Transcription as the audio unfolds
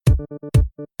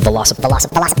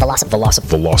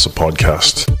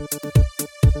Velocipodcast.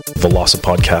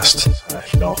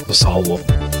 No,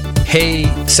 Hey,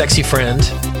 sexy friend,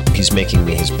 He's making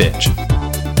me his bitch.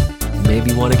 maybe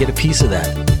you want to get a piece of that.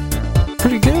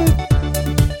 Pretty good.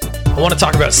 I want to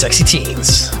talk about sexy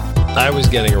teens. I was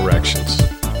getting erections.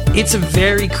 It's a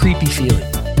very creepy feeling.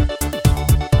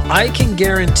 I can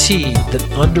guarantee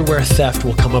that underwear theft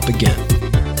will come up again.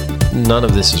 None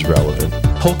of this is relevant.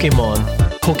 Pokemon,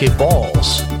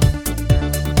 Pokeballs.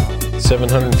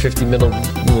 750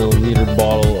 milliliter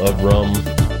bottle of rum.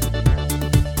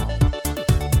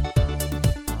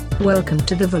 Welcome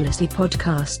to the Velocity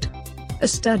Podcast, a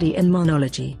study in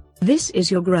monology. This is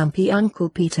your grumpy Uncle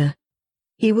Peter.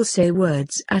 He will say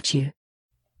words at you.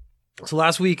 So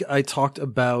last week I talked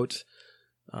about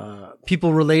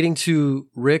people relating to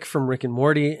Rick from Rick and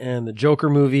Morty and the Joker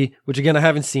movie, which again I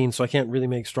haven't seen, so I can't really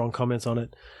make strong comments on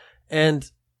it. And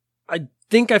I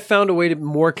think I found a way to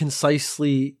more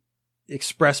concisely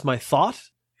express my thought.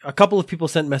 A couple of people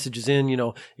sent messages in,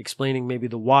 explaining maybe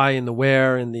the why and the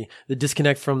where and the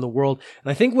disconnect from the world. And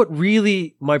I think what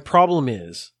really my problem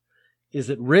is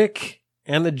that Rick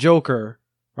and the Joker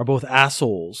are both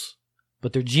assholes,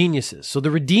 but they're geniuses. So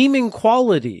the redeeming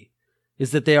quality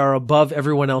is that they are above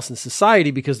everyone else in society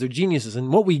because they're geniuses.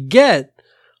 And what we get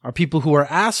are people who are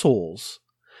assholes.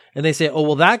 And they say, oh,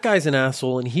 well, that guy's an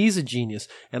asshole and he's a genius.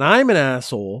 And I'm an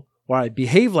asshole, or I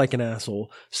behave like an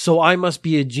asshole, so I must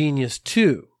be a genius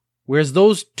too. Whereas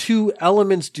those two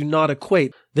elements do not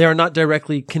equate. They are not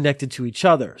directly connected to each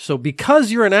other. So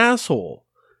because you're an asshole,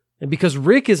 and because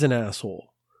Rick is an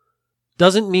asshole,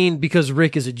 doesn't mean because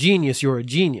Rick is a genius, you're a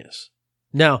genius.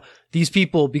 Now, these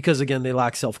people, because again, they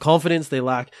lack self-confidence, they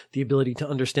lack the ability to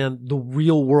understand the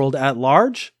real world at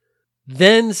large,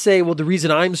 then say, well, the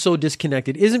reason I'm so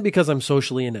disconnected isn't because I'm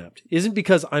socially inept, isn't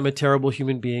because I'm a terrible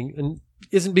human being, and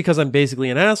isn't because I'm basically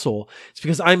an asshole. It's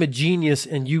because I'm a genius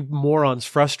and you morons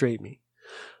frustrate me.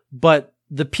 But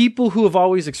the people who have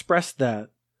always expressed that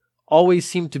always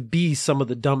seem to be some of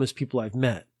the dumbest people I've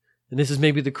met. And this is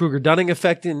maybe the Kruger-Dunning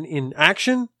effect in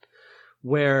action,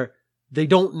 where they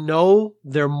don't know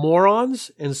they're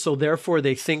morons, and so therefore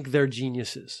they think they're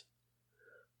geniuses.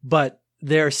 But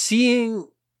they're seeing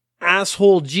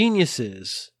asshole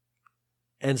geniuses,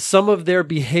 and some of their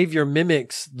behavior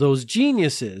mimics those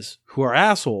geniuses who are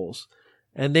assholes,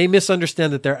 and they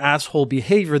misunderstand that their asshole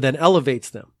behavior then elevates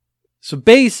them. So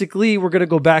basically, we're going to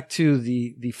go back to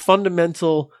the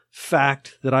fundamental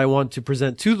fact that I want to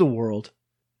present to the world.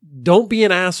 Don't be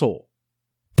an asshole.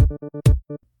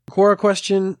 Core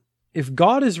question: if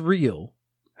God is real,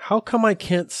 how come I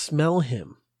can't smell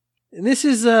him? And this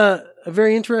is a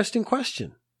very interesting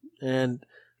question. And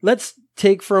let's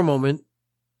take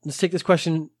this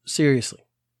question seriously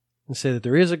and say that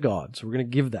there is a God. So we're going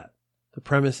to give that. The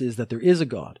premise is that there is a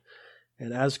God.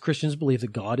 And as Christians believe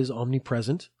that God is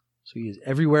omnipresent, so he is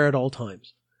everywhere at all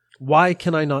times. Why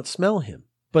can I not smell him?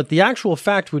 But the actual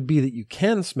fact would be that you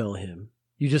can smell him.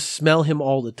 You just smell him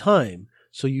all the time,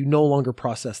 so you no longer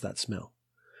process that smell.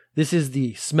 This is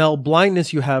the smell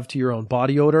blindness you have to your own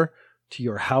body odor, to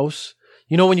your house.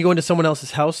 You know, when you go into someone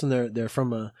else's house and they're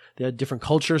from they have different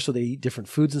cultures, so they eat different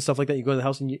foods and stuff like that. You go to the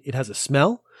house and it has a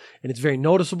smell, and it's very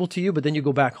noticeable to you, but then you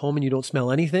go back home and you don't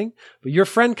smell anything. But your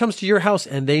friend comes to your house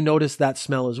and they notice that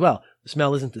smell as well. The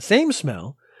smell isn't the same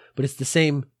smell, but it's the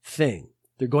same thing.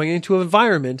 They're going into an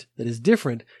environment that is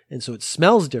different, and so it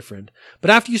smells different.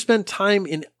 But after you spend time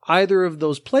in either of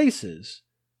those places,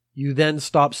 you then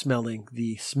stop smelling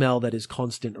the smell that is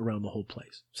constant around the whole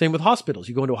place. Same with hospitals.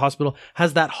 You go into a hospital,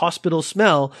 has that hospital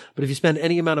smell, but if you spend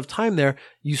any amount of time there,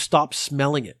 you stop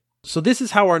smelling it. So this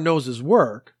is how our noses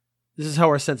work. This is how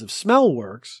our sense of smell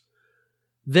works.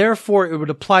 Therefore, it would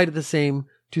apply to the same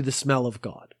to the smell of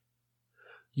God.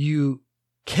 You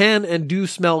can and do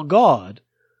smell God,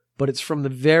 but it's from the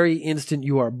very instant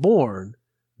you are born.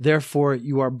 Therefore,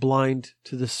 you are blind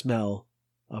to the smell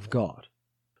of God.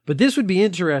 But this would be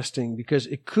interesting because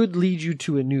it could lead you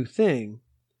to a new thing,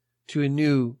 to a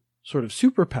new sort of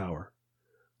superpower,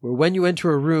 where when you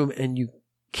enter a room and you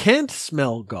can't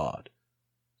smell God,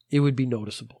 it would be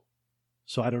noticeable.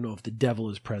 So I don't know if the devil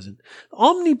is present.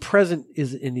 Omnipresent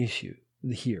is an issue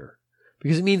here,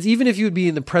 because it means even if you would be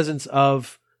in the presence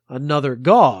of another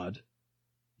God,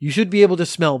 you should be able to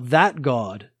smell that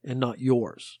God and not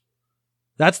yours.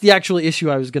 That's the actual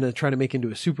issue I was going to try to make into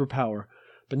a superpower.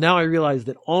 But now I realize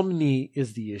that omni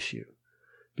is the issue.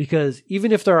 Because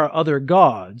even if there are other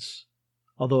gods,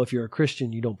 although if you're a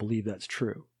Christian, you don't believe that's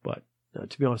true. But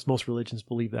to be honest, most religions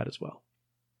believe that as well.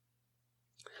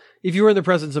 If you are in the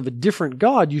presence of a different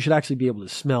God, you should actually be able to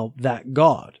smell that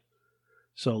God.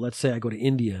 So let's say I go to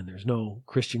India and there's no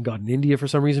Christian God in India for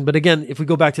some reason. But again, if we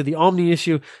go back to the Omni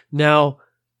issue, now,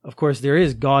 of course, there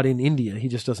is God in India. He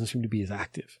just doesn't seem to be as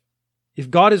active.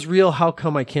 If God is real, how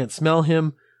come I can't smell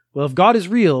him? Well, if God is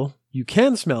real, you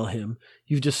can smell him.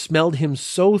 You've just smelled him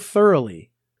so thoroughly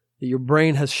that your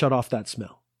brain has shut off that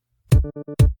smell.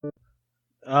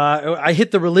 I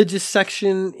hit the religious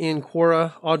section in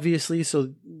Quora, obviously, so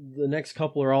the next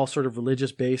couple are all sort of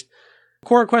religious based.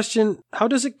 Quora question, how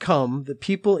does it come that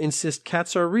people insist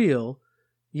cats are real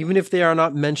even if they are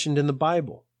not mentioned in the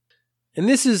Bible? And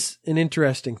this is an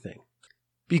interesting thing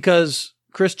because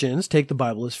Christians take the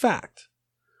Bible as fact.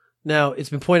 Now,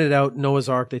 it's been pointed out, Noah's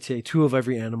Ark, they say 2 of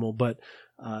every animal, but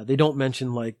they don't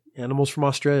mention like animals from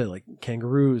Australia, like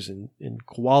kangaroos and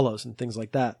koalas and things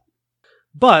like that.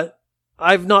 But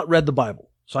I've not read the Bible,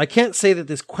 so I can't say that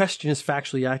this question is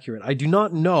factually accurate. I do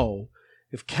not know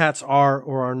if cats are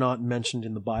or are not mentioned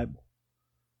in the Bible.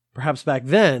 Perhaps back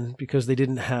then, because they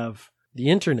didn't have the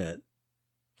internet,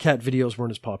 cat videos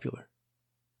weren't as popular.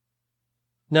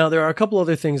 Now, there are a couple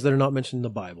other things that are not mentioned in the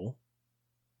Bible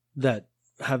that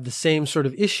have the same sort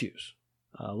of issues.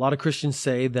 A lot of Christians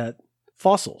say that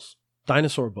fossils,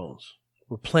 dinosaur bones,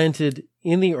 were planted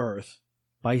in the earth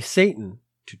by Satan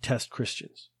to test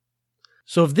Christians.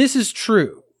 So if this is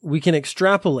true, we can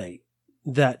extrapolate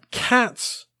that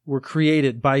cats were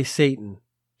created by Satan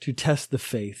to test the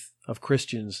faith of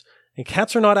Christians. And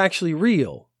cats are not actually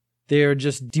real. They are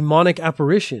just demonic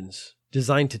apparitions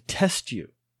designed to test you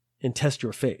and test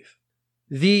your faith.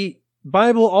 The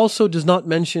Bible also does not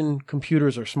mention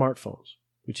computers or smartphones,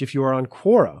 which if you are on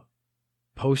Quora,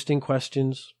 posting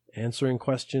questions, answering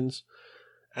questions,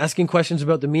 asking questions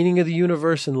about the meaning of the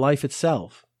universe and life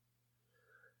itself,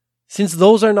 since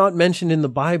those are not mentioned in the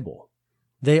Bible,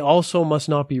 they also must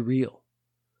not be real.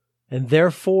 And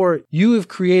therefore, you have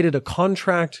created a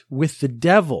contract with the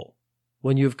devil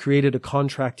when you have created a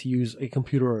contract to use a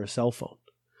computer or a cell phone.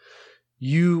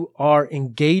 You are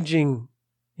engaging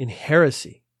in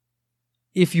heresy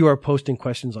if you are posting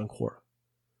questions on Quora.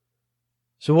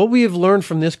 So what we have learned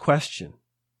from this question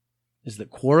is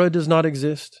that Quora does not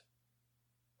exist,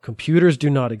 computers do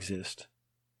not exist,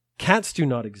 cats do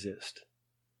not exist.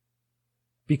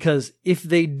 Because if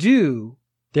they do,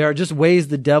 they are just ways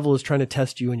the devil is trying to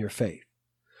test you in your faith.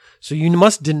 So you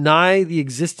must deny the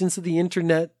existence of the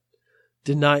internet.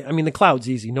 The cloud's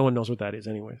easy. No one knows what that is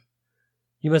anyways.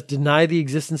 You must deny the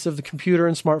existence of the computer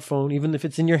and smartphone, even if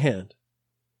it's in your hand.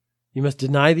 You must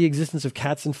deny the existence of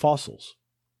cats and fossils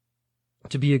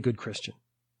to be a good Christian.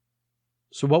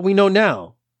 So what we know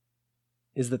now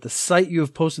is that the site you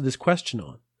have posted this question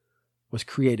on was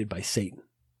created by Satan.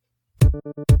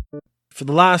 For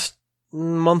the last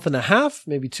month and a half,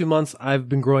 maybe 2 months, I've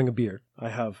been growing a beard. I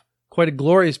have quite a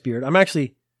glorious beard. I'm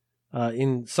actually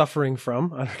suffering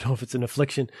from, I don't know if it's an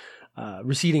affliction,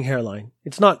 receding hairline.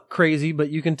 It's not crazy, but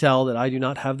you can tell that I do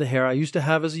not have the hair I used to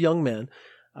have as a young man.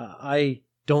 I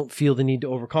don't feel the need to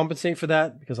overcompensate for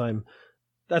that because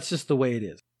that's just the way it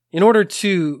is. In order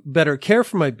to better care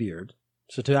for my beard,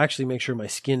 so to actually make sure my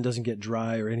skin doesn't get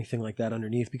dry or anything like that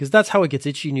underneath, because that's how it gets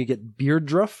itchy and you get beard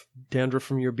dandruff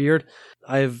from your beard.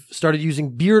 I've started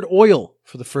using beard oil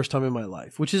for the first time in my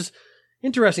life, which is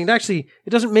interesting. It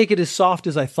doesn't make it as soft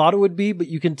as I thought it would be, but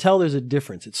you can tell there's a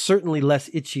difference. It's certainly less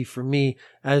itchy for me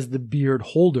as the beard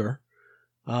holder.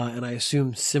 And I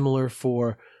assume similar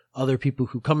for other people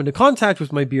who come into contact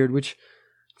with my beard, which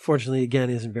fortunately, again,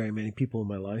 isn't very many people in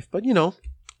my life. But,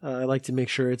 I like to make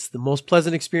sure it's the most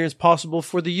pleasant experience possible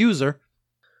for the user.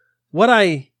 What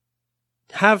I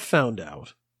have found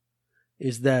out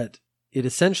is that it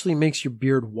essentially makes your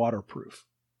beard waterproof.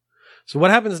 So what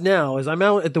happens now is I'm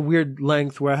out at the weird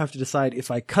length where I have to decide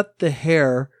if I cut the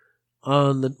hair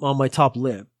on my top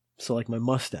lip, so like my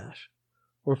mustache,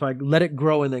 or if I let it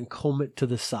grow and then comb it to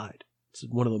the side. It's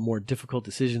one of the more difficult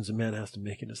decisions a man has to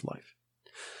make in his life.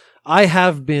 I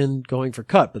have been going for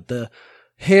cut, but the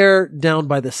hair down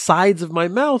by the sides of my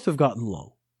mouth have gotten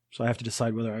long. So I have to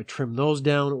decide whether I trim those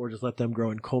down or just let them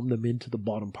grow and comb them into the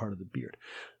bottom part of the beard.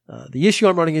 The issue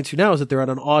I'm running into now is that they're at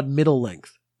an odd middle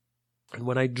length. And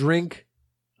when I drink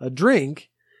a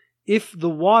drink, if the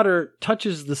water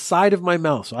touches the side of my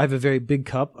mouth, so I have a very big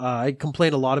cup. I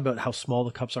complain a lot about how small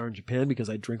the cups are in Japan because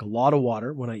I drink a lot of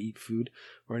water when I eat food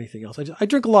or anything else. I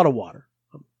drink a lot of water.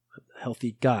 I'm a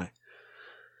healthy guy.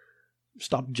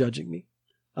 Stop judging me.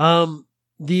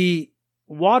 The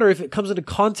water, if it comes into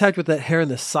contact with that hair on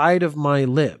the side of my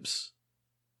lips,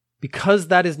 because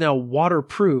that is now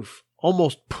waterproof,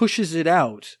 almost pushes it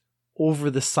out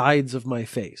over the sides of my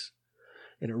face.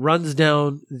 And it runs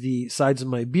down the sides of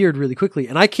my beard really quickly.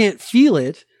 And I can't feel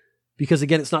it because,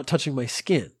 again, it's not touching my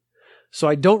skin. So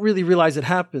I don't really realize it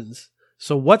happens.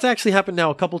 So what's actually happened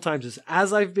now a couple times is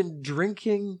as I've been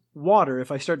drinking water,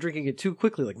 if I start drinking it too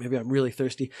quickly, like maybe I'm really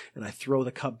thirsty and I throw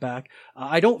the cup back,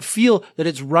 I don't feel that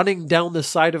it's running down the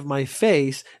side of my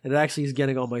face and it actually is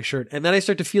getting on my shirt. And then I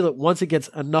start to feel it once it gets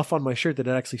enough on my shirt that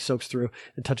it actually soaks through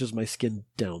and touches my skin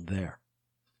down there.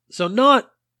 So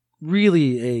not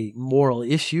really a moral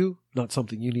issue, not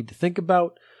something you need to think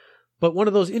about, but one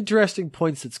of those interesting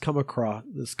points that's come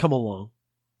along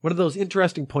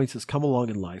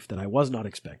in life that I was not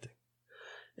expecting.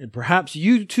 And perhaps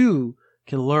you too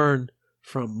can learn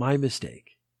from my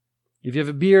mistake. If you have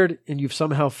a beard and you've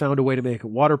somehow found a way to make it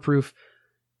waterproof,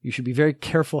 you should be very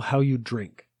careful how you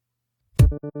drink.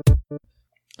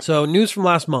 So news from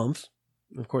last month,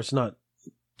 of course not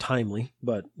timely,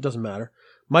 but it doesn't matter.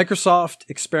 Microsoft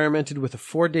experimented with a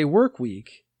 4-day work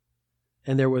week,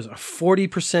 and there was a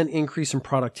 40% increase in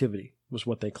productivity, was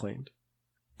what they claimed.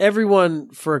 Everyone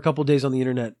for a couple days on the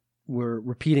internet were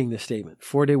repeating this statement.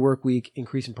 4-day work week,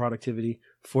 increase in productivity.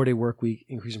 4-day work week,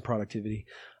 increase in productivity.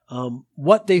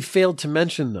 What they failed to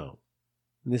mention, though,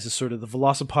 and this is sort of the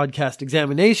VelociPodcast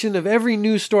examination of every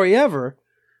news story ever,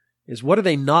 is what are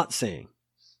they not saying?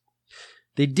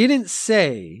 They didn't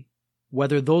say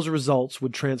whether those results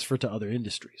would transfer to other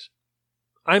industries.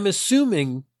 I'm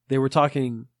assuming they were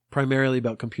talking primarily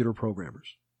about computer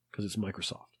programmers, because it's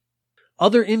Microsoft.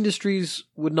 Other industries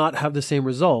would not have the same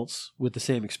results with the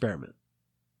same experiment.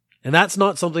 And that's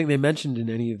not something they mentioned in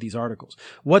any of these articles.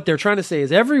 What they're trying to say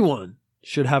is everyone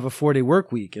should have a 4-day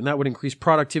work week, and that would increase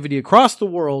productivity across the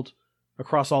world,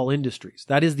 across all industries.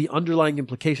 That is the underlying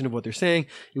implication of what they're saying.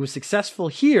 It was successful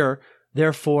here,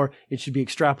 therefore it should be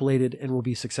extrapolated and will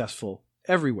be successful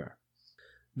everywhere.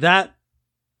 That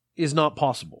is not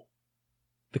possible.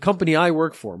 The company I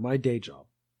work for, my day job,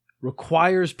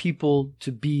 requires people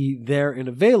to be there and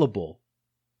available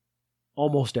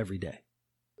almost every day,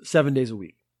 7 days a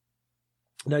week.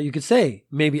 Now you could say,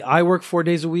 maybe I work 4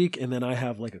 days a week and then I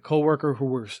have like a coworker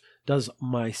who does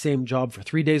my same job for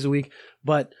 3 days a week.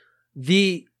 But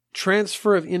the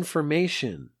transfer of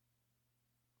information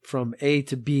from A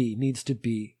to B needs to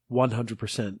be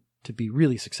 100% to be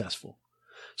really successful.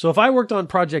 So if I worked on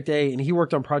project A and he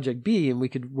worked on project B and we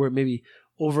could maybe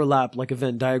overlap like a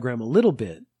Venn diagram a little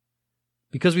bit,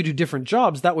 because we do different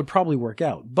jobs, that would probably work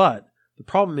out. But the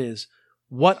problem is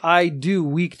what I do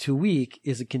week to week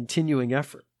is a continuing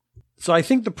effort. So I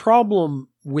think the problem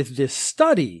with this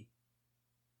study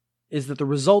is that the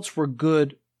results were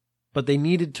good, but they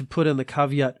needed to put in the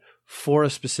caveat for a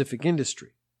specific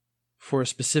industry, for a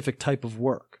specific type of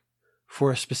work,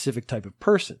 for a specific type of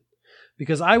person.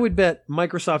 Because I would bet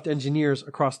Microsoft engineers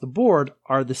across the board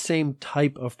are the same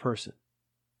type of person.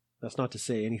 That's not to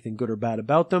say anything good or bad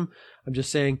about them. I'm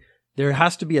just saying there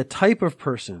has to be a type of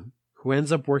person who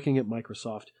ends up working at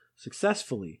Microsoft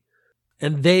successfully,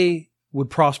 and they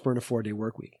would prosper in a 4-day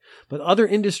work week. But other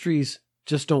industries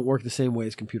just don't work the same way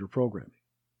as computer programming.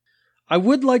 I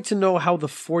would like to know how the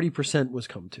 40% was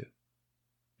come to.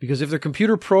 Because if they're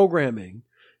computer programming,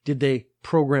 did they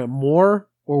program more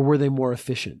or were they more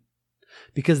efficient?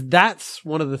 Because that's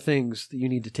one of the things that you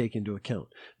need to take into account.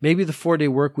 Maybe the 4-day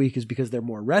work week is because they're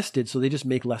more rested, so they just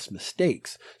make less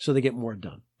mistakes, so they get more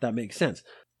done. That makes sense.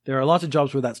 There are lots of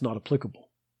jobs where that's not applicable.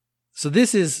 So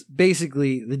this is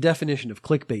basically the definition of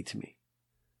clickbait to me.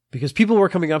 Because people were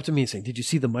coming up to me and saying, did you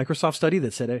see the Microsoft study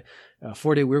that said a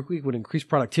 4-day work week would increase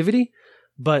productivity?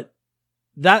 But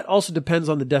that also depends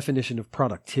on the definition of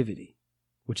productivity,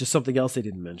 which is something else they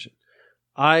didn't mention.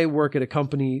 I work at a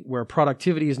company where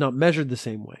productivity is not measured the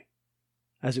same way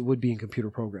as it would be in computer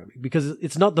programming, because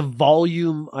it's not the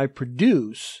volume I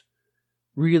produce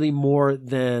really more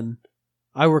than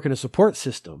I work in a support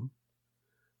system.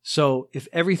 So if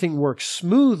everything works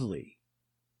smoothly,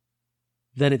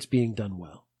 then it's being done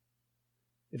well.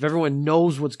 If everyone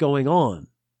knows what's going on,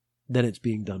 then it's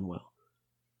being done well.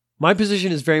 My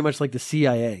position is very much like the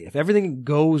CIA. If everything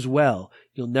goes well,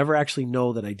 you'll never actually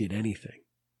know that I did anything.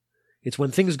 It's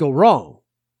when things go wrong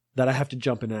that I have to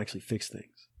jump in and actually fix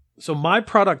things. So my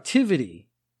productivity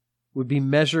would be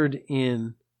measured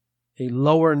in a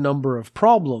lower number of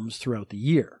problems throughout the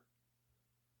year.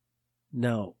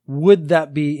 Now, would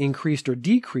that be increased or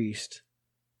decreased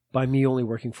by me only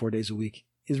working 4 days a week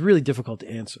is really difficult to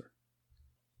answer.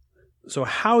 So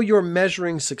how you're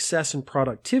measuring success and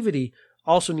productivity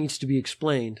also needs to be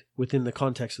explained within the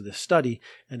context of this study,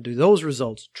 and do those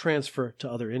results transfer to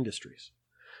other industries?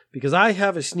 Because I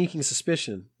have a sneaking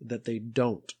suspicion that they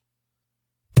don't.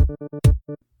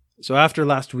 So after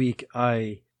last week,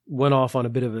 I went off on a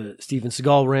bit of a Steven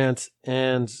Seagal rant,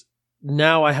 and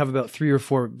now I have about 3 or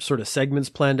 4 sort of segments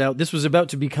planned out. This was about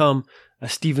to become a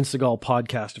Steven Seagal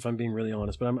podcast, if I'm being really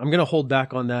honest. But I'm going to hold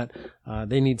back on that.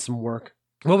 They need some work.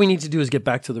 What we need to do is get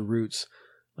back to the roots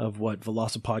of what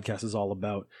VelociPodcast is all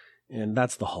about, and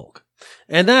that's the Hulk.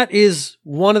 And that is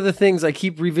one of the things I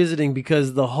keep revisiting,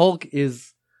 because the Hulk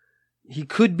he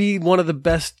could be one of the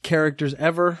best characters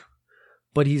ever,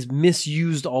 but he's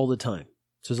misused all the time.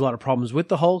 So there's a lot of problems with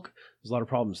the Hulk. There's a lot of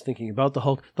problems thinking about the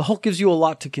Hulk. The Hulk gives you a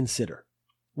lot to consider.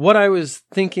 What I was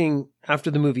thinking after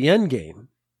the movie Endgame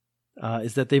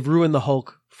is that they've ruined the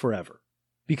Hulk forever.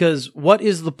 Because what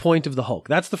is the point of the Hulk?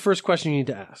 That's the first question you need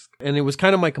to ask. And it was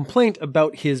kind of my complaint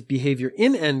about his behavior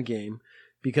in Endgame,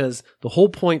 because the whole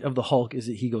point of the Hulk is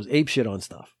that he goes apeshit on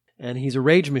stuff. And he's a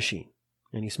rage machine.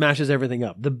 And he smashes everything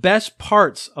up. The best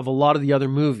parts of a lot of the other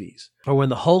movies are when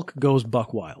the Hulk goes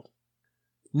buck wild.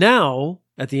 Now,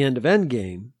 at the end of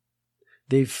Endgame,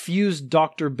 they've fused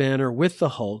Dr. Banner with the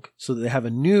Hulk so that they have a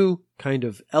new kind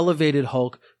of elevated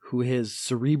Hulk who is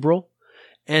cerebral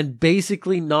and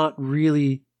basically not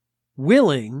really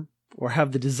willing or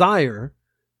have the desire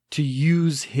to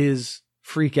use his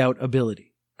freak out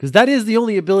ability. Because that is the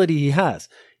only ability he has,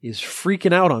 is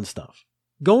freaking out on stuff.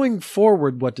 Going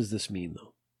forward, what does this mean,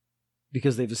 though?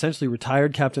 Because they've essentially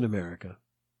retired Captain America.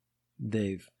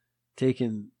 They've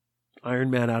taken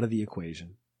Iron Man out of the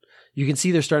equation. You can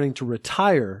see they're starting to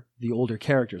retire the older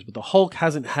characters, but the Hulk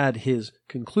hasn't had his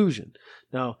conclusion.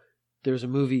 Now, there's a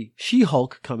movie,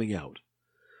 She-Hulk, coming out.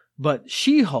 But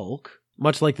She-Hulk,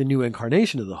 much like the new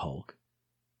incarnation of the Hulk,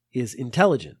 is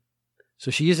intelligent.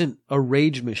 So she isn't a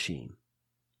rage machine,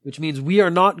 which means we are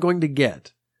not going to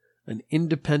get an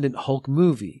independent Hulk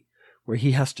movie where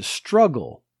he has to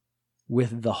struggle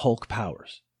with the Hulk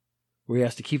powers, where he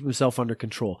has to keep himself under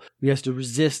control. He has to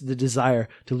resist the desire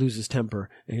to lose his temper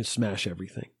and smash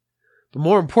everything. But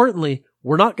more importantly,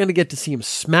 we're not going to get to see him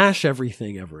smash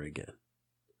everything ever again.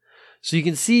 So you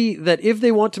can see that if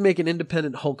they want to make an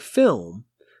independent Hulk film,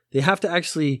 they have to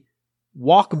actually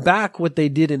walk back what they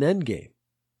did in Endgame.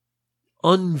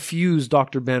 Unfuse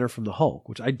Dr. Banner from the Hulk,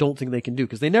 which I don't think they can do,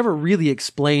 because they never really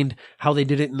explained how they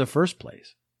did it in the first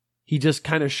place. He just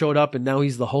kind of showed up and now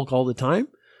he's the Hulk all the time.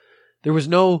 There was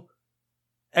no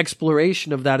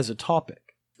exploration of that as a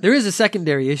topic. There is a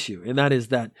secondary issue, and that is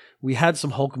that we had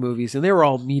some Hulk movies and they were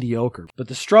all mediocre, but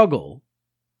the struggle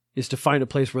is to find a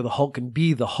place where the Hulk can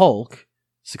be the Hulk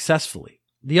successfully.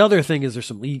 The other thing is there's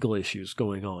some legal issues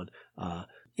going on.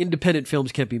 Independent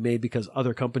films can't be made because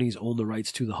other companies own the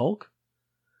rights to the Hulk.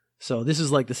 So this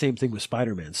is like the same thing with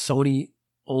Spider-Man. Sony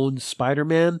owned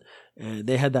Spider-Man, and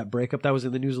they had that breakup that was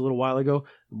in the news a little while ago.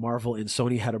 Marvel and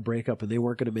Sony had a breakup, and they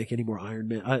weren't going to make any more Iron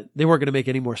Man. They weren't going to make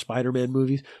any more Spider-Man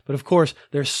movies. But of course,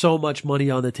 there's so much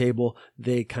money on the table,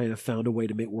 they kind of found a way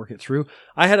to work it through.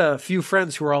 I had a few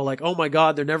friends who were all like, "Oh my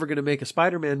God, they're never going to make a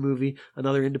Spider-Man movie,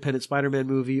 another independent Spider-Man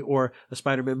movie, or a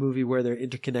Spider-Man movie where they're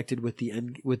interconnected with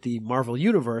the Marvel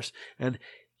universe." And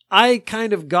I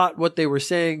kind of got what they were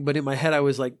saying, but in my head I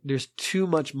was like, "There's too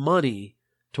much money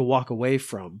to walk away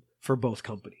from for both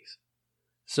companies."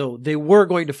 So they were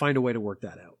going to find a way to work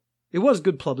that out. It was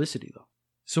good publicity, though.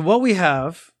 So what we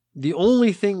have, the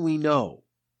only thing we know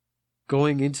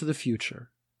going into the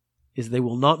future, is they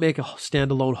will not make a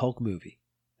standalone Hulk movie.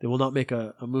 They will not make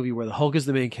a movie where the Hulk is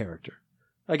the main character.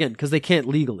 Again, because they can't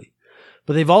legally.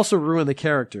 But they've also ruined the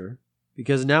character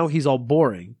because now he's all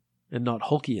boring and not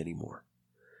hulky anymore.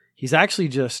 He's actually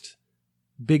just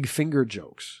big finger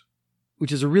jokes,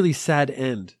 which is a really sad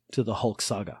end to the Hulk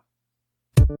saga.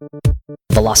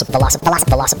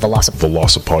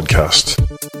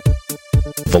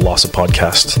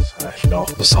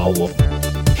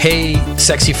 VelociPodcast. Hey,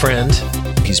 sexy friend.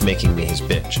 He's making me his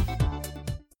bitch.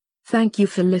 Thank you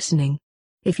for listening.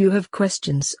 If you have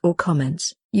questions or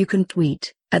comments, you can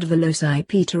tweet at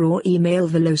VelociPeter or email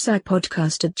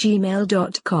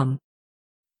velocipodcast@gmail.com.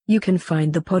 You can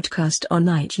find the podcast on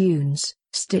iTunes,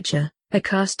 Stitcher,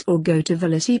 Acast, or go to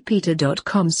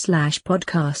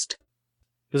velocipeter.com/podcast.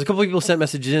 Because a couple of people sent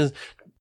messages in